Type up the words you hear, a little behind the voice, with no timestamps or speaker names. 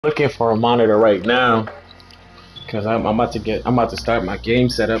Looking for a monitor right now because I'm about to start my game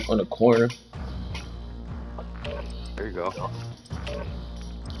setup on the corner There you go.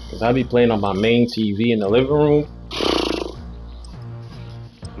 because I be playing on my main TV in the living room.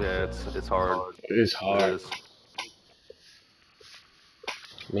 Yeah, it's hard. It's It hard. is.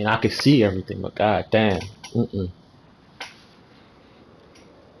 I mean, I can see everything, but god damn.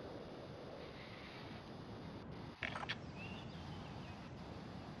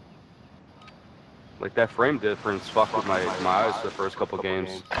 Like that frame difference fucked with my eyes the first couple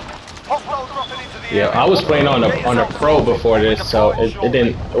games. Yeah, I was playing on a pro before this, so it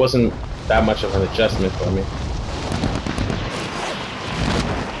wasn't that much of an adjustment for me.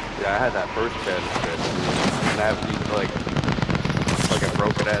 Yeah, I had that first gen shit, and I have these like a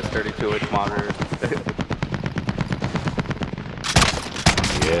broken ass 32-inch monitor.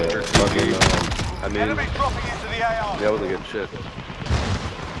 Yeah, fucking. I mean, that was a good shit.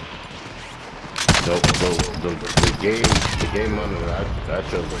 The game monitor I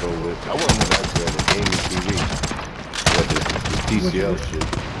chose to go with. I wasn't with actually the gaming TV. But the TCL shit.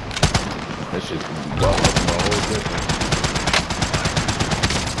 That shit brought up my whole different.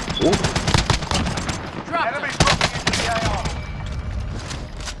 Enemy dropping into the AR.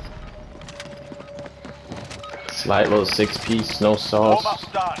 Slight little 6-piece, no sauce. Warm-up's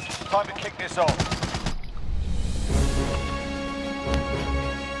done. Time to kick this off.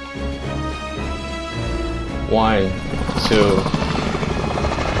 One, two.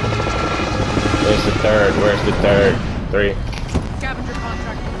 Where's the third? Where's the third? Three. Scavenger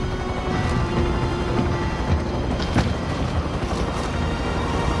contract.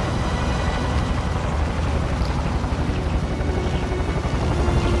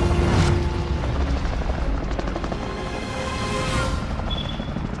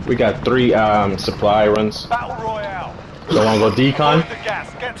 We got 3 supply runs. Battle Royale. So wanna go decon? Load the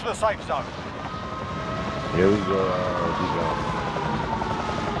gas. Get to the safe zone. Here we go.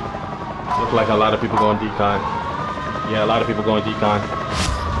 Look like a lot of people going decon. Yeah, a lot of people going decon.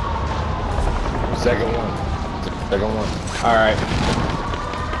 Second one. All right.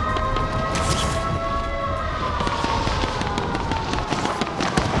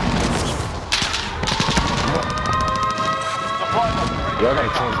 Supply box ready. Y'all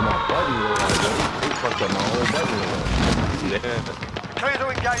gotta change my button. They fucked up my whole button. Yeah, Clear to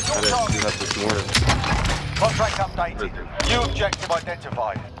engage I all didn't do targets. that this morning. Contract updated. New objective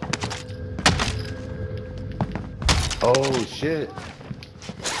identified. Oh shit.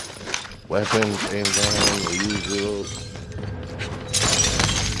 Weapons, aim down, reusable.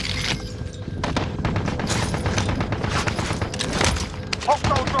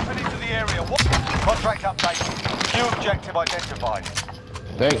 Hostile dropping into the area. What? Contract updated. New objective identified.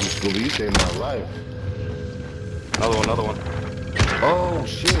 Thank you, Scooby. You saved my life. Another one. Oh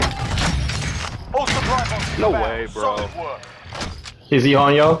shit. All supply boxes No found. way, bro. Solid work. Is he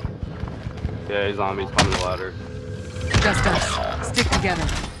on yo? Yeah, he's on me. He's climbing the ladder. Just us. Stick together.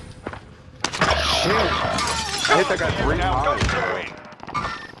 Shit. I hit that guy 3 Now go times. to it.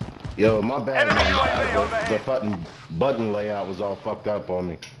 Yo, my bad, Enemy man. UAV The overhead. button layout was all fucked up on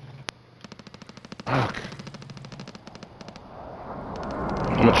me. Fuck.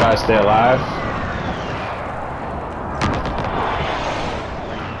 I'm gonna try to stay alive.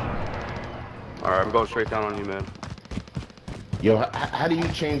 Alright, I'm going straight down on you, man. Yo, how do you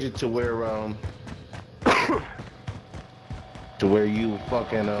change it to where to where you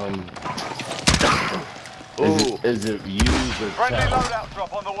fucking is it use or Friendly tap? loadout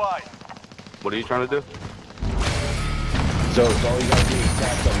drop on the way. What are you trying to do? So all you gotta do is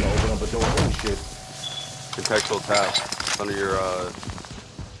tap something to open up a door. Oh shit. Contextual tap under your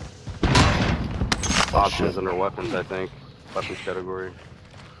options under weapons, I think. Weapons category.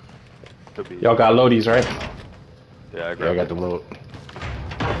 Could be. Y'all got loadies, right? Yeah, I Yeah, I grabbed got it. the load.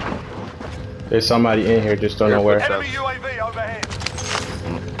 There's somebody in here, just don't know where. Enemy UAV overhead.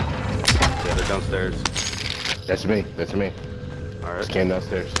 Yeah, they're downstairs. That's me. Alright. Just came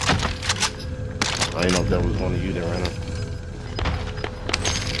downstairs. I didn't know if that was one of you that ran up.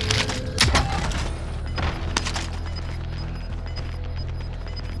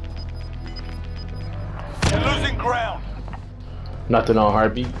 You're losing ground. Nothing on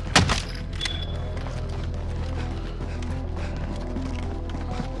heartbeat.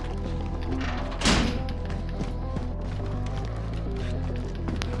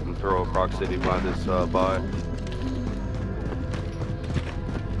 I'm gonna throw a proximity by this buy.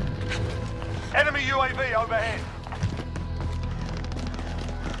 Enemy UAV overhead.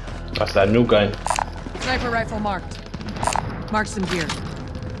 That's that new gun. Sniper rifle marked. Mark some gear.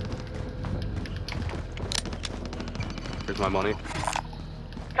 Here's my money.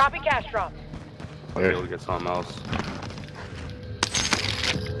 Copy cash drop. I'll be able to get something else.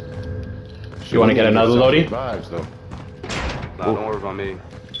 You want to get another loadie? Vibes, though. Nah, don't worry about me.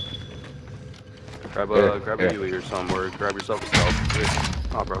 Grab a Huey or somewhere. Grab yourself a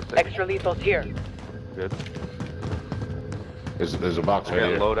stealth. Oh, bro. Extra lethals here. Good. There's a box I right got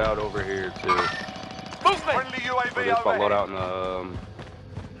here. loadout over here too. Movement! Friendly UAV There's about overhead. loadout in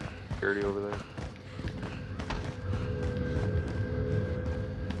the security over there.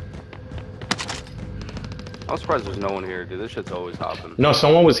 I'm surprised there's no one here, dude. This shit's always hopping. No,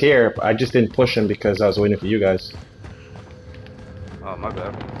 someone was here. I just didn't push him because I was waiting for you guys. Oh, my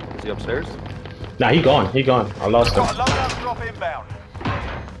bad. Is he upstairs? Nah, he gone. He gone. I lost him. Got a loadout drop inbound.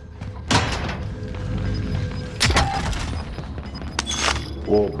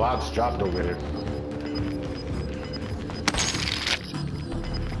 Whoa, box dropped over here.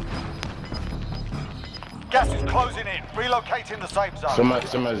 Gas is closing in. Relocating the safe zone.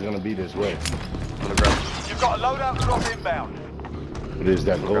 Somebody's gonna be this way. I'm gonna grab You've got a loadout drop inbound. What is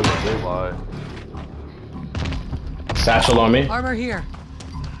that gold? the supply. Satchel on me. Armor here.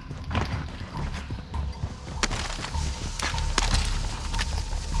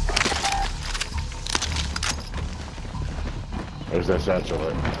 There's that satchel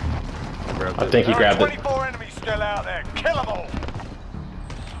right? I think he There are grabbed it. 24 enemies still out there. Kill them all.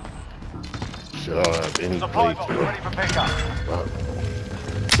 Shit, I don't have any Supply plates. box ready for pickup.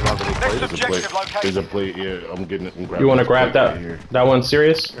 You don't have any Next plates? There's a objective plate. There's location. a plate. Yeah, I'm getting it. I'm You want to this grab plate that? right here. That one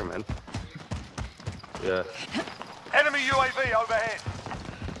serious? Here, man. Yeah. Enemy UAV overhead.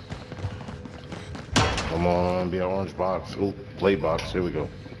 Come on, be an orange box. Ooh, plate box. Here we go.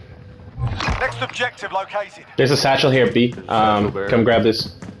 Next objective located. There's a satchel here, B. Come grab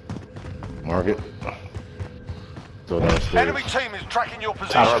this. Mark it. So downstairs. Enemy team is tracking your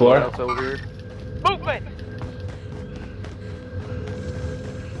position. Top floor. Loadout's over here. Movement! Movement.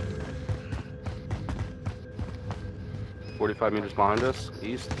 45 meters behind us,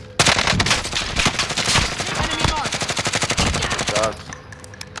 east. Enemy marked. Shots.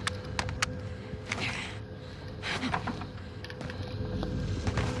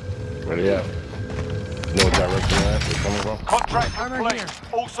 Where they at? You know what direction they're coming from? Contract Armor complete. here.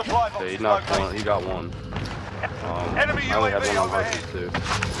 All supply Yeah, boxes he knocked one. located. He got one. Enemy I only have UAV one on overhead.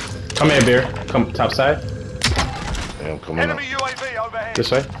 versus two. Come here, beer. Come top side. Damn, coming up. Enemy UAV overhead.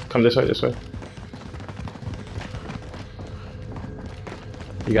 This way. Come this way. This way.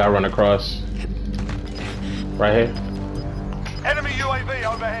 You gotta run across. Right here. Enemy UAV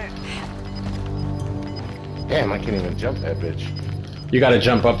overhead. Damn, I can't even jump that bitch. You gotta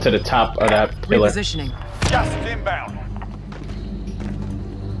jump up to the top of that pillar. Repositioning. Gas is inbound.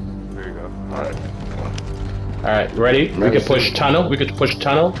 There you go. Alright. All right, ready? We could push tunnel. We could push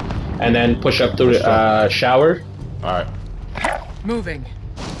tunnel, and then push up through the shower. Alright. Moving.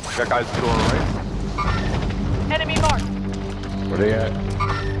 That guy's to our right. Enemy marked. Where they at?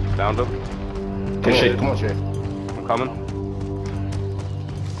 Downed him. Come Good on, shit. come on, Shay. I'm coming.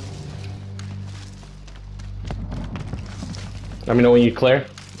 Let me know when you clear.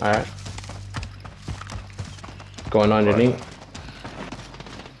 All right. Going underneath.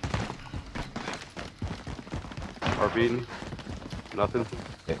 Are beating. Nothing.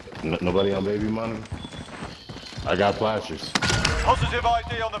 Nobody on baby money? I got flashers. Positive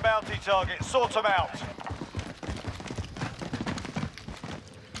ID on the bounty target. Sort them out.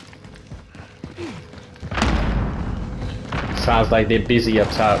 Sounds like they're busy up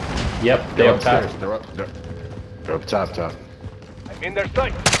top. Yep, they're up top. Upstairs. They're up top. I'm in their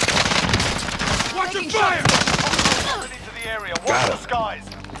sight. Watch your fire! Into the area. Watch the skies.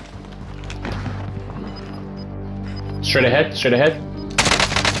 Straight ahead. Straight ahead.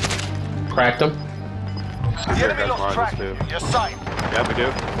 Cracked them. The enemy guys lost behind track. us, too. You're safe. Yeah, we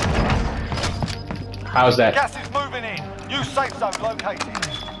do. How's that? Gas is moving in. New safe zone located.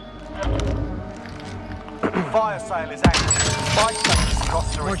 Fire sale is active. Buy stations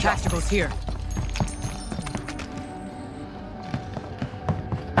costs are More adjusted. tacticals here.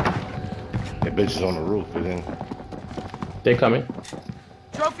 That bitch is on the roof, isn't it? They're coming.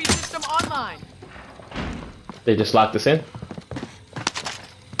 Trophy system online. They just locked us in.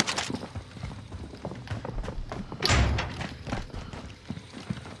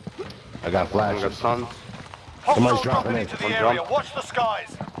 I got I got flashers. tons. Somebody's Hostiles dropping dropping in. into the One area. jump. Watch the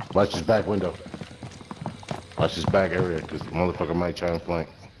skies. Watch this back window. Watch this back area, because the motherfucker might try and flank.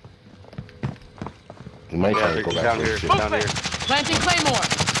 He might try Yeah, to go down back to here. this shit. Down here. Planting Claymore.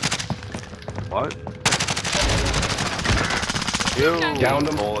 What? Yo. Downed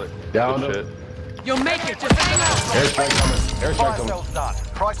him. Bullet. Downed Good him. shit. You'll make it. Just hang out. Airstrike coming. Airstrike Fire coming. sale's done.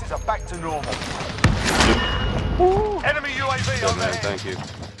 Prices are back to normal. Enemy UAV Good man, overhead. thank you.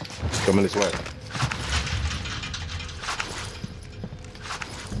 Coming this way.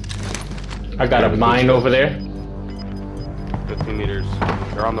 I got a mine over there. 15 meters.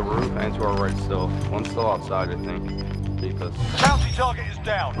 They're on the roof and to our right still. One's still outside, I think. Beneath us. Bounty target is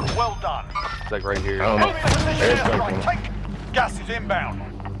down. Well done. It's like right here. I don't know. Enemy position There's airstrike. something. Take. Gas is inbound.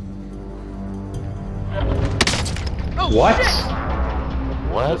 What?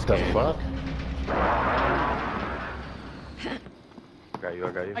 What the fuck?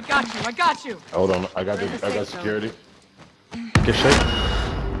 I got you. I got you. Hold on, I got security. Good shit.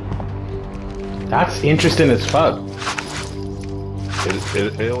 That's interesting as fuck.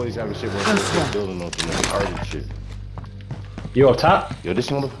 It always have a shit where they're building on some retarded shit. You up top? Yo, this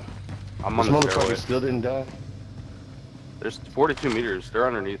I'm on the motherfucker stairway. still didn't die. There's 42 meters. They're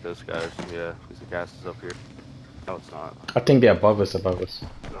underneath us, guys. Yeah, because the gas is up here. No, it's not. I think they're above us.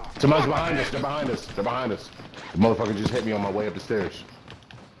 Somebody's behind us. They're behind us. They're behind us. The motherfucker just hit me on my way up the stairs.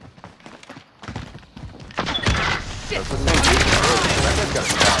 That's the same dude. That guy's got a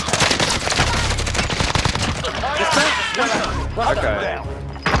shot. That guy.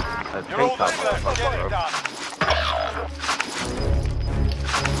 That You're all tank top there. Get it motherfucker, bro. done.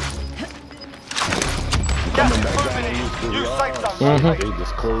 Gas is moving in. New safe zone. They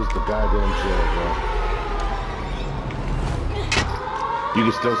just closed the goddamn jail, bro. You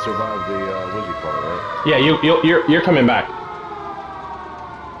can still survive the what do you call it, right? Yeah, you're coming back.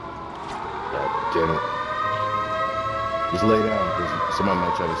 God damn it. Just lay down, because somebody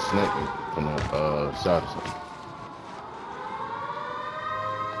might try to snipe me from the side or something.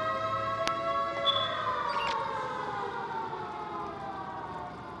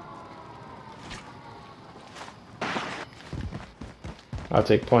 I'll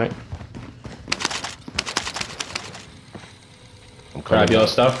take point. I'm coming Grab your down.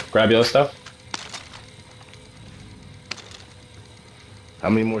 stuff. Grab your stuff. How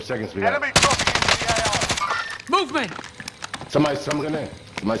many more seconds we got? Enemy dropping into the AR. Movement. Somebody's coming in.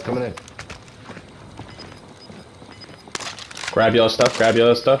 Somebody's coming in. Grab your stuff. Grab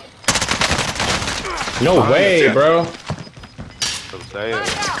your stuff. No Behind way, us, bro. That's what I'm saying.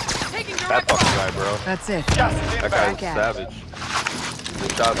 Taking That direct fucking guy, bro. That's it. Gas is That inbound. guy's savage. The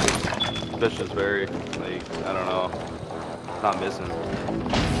shot was vicious, very, like, I don't know. Not missing.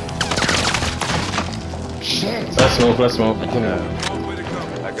 Shit! Let's move. Let's move.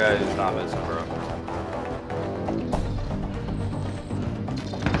 That guy is not missing, bro.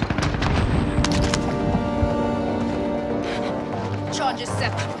 Charges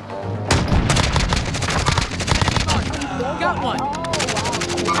set. Got one.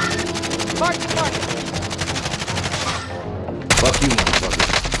 Mark. Fuck you, motherfucker.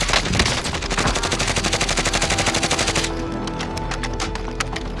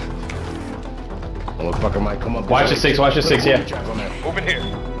 Motherfucker might come up. Watch the six. Watch the six. Yeah. Moving here.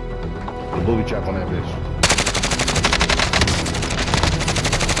 Put a booby trap on that bitch.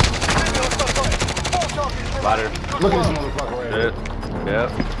 Ladder. Look at this motherfucker right here. Yeah.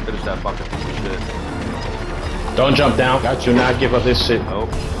 Finish that fucking piece of shit. Don't jump down. Got Do you. not give up this shit. Nope.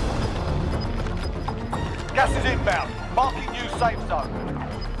 Gas is inbound. Marking new safe zone.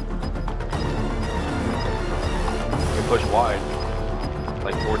 You push wide.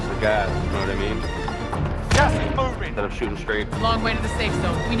 Like towards the gas, you know what I mean? Gas is moving. Instead of shooting straight. Long way to the safe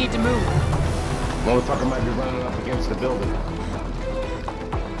zone. We need to move. Motherfucker might be running up against the building.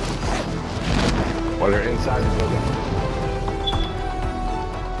 Or they're inside the building.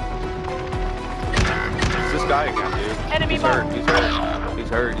 It's this guy again, dude. Enemy He's hurt. He's hurt. He's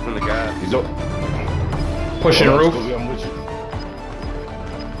hurt. He's in the gas. He's up. Pushing Hold on, roof. Scooby, I'm with you.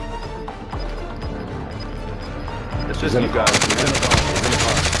 It's He's just in you the car. guys.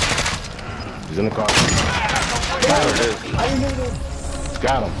 He's in the car. There it is.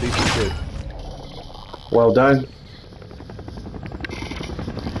 Got him. Piece of shit. Well done.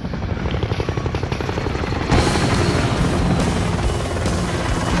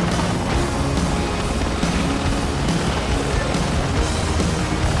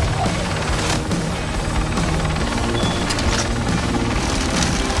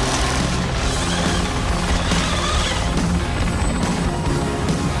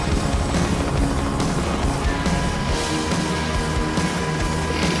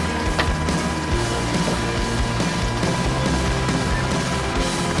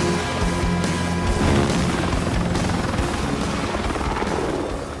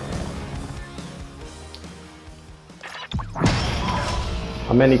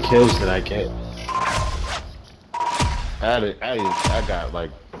 How many kills did I get? I got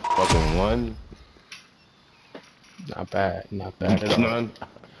like fucking one. Not bad. Not bad at all. None.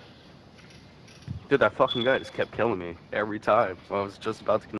 Dude, that fucking guy just kept killing me every time. I was just about to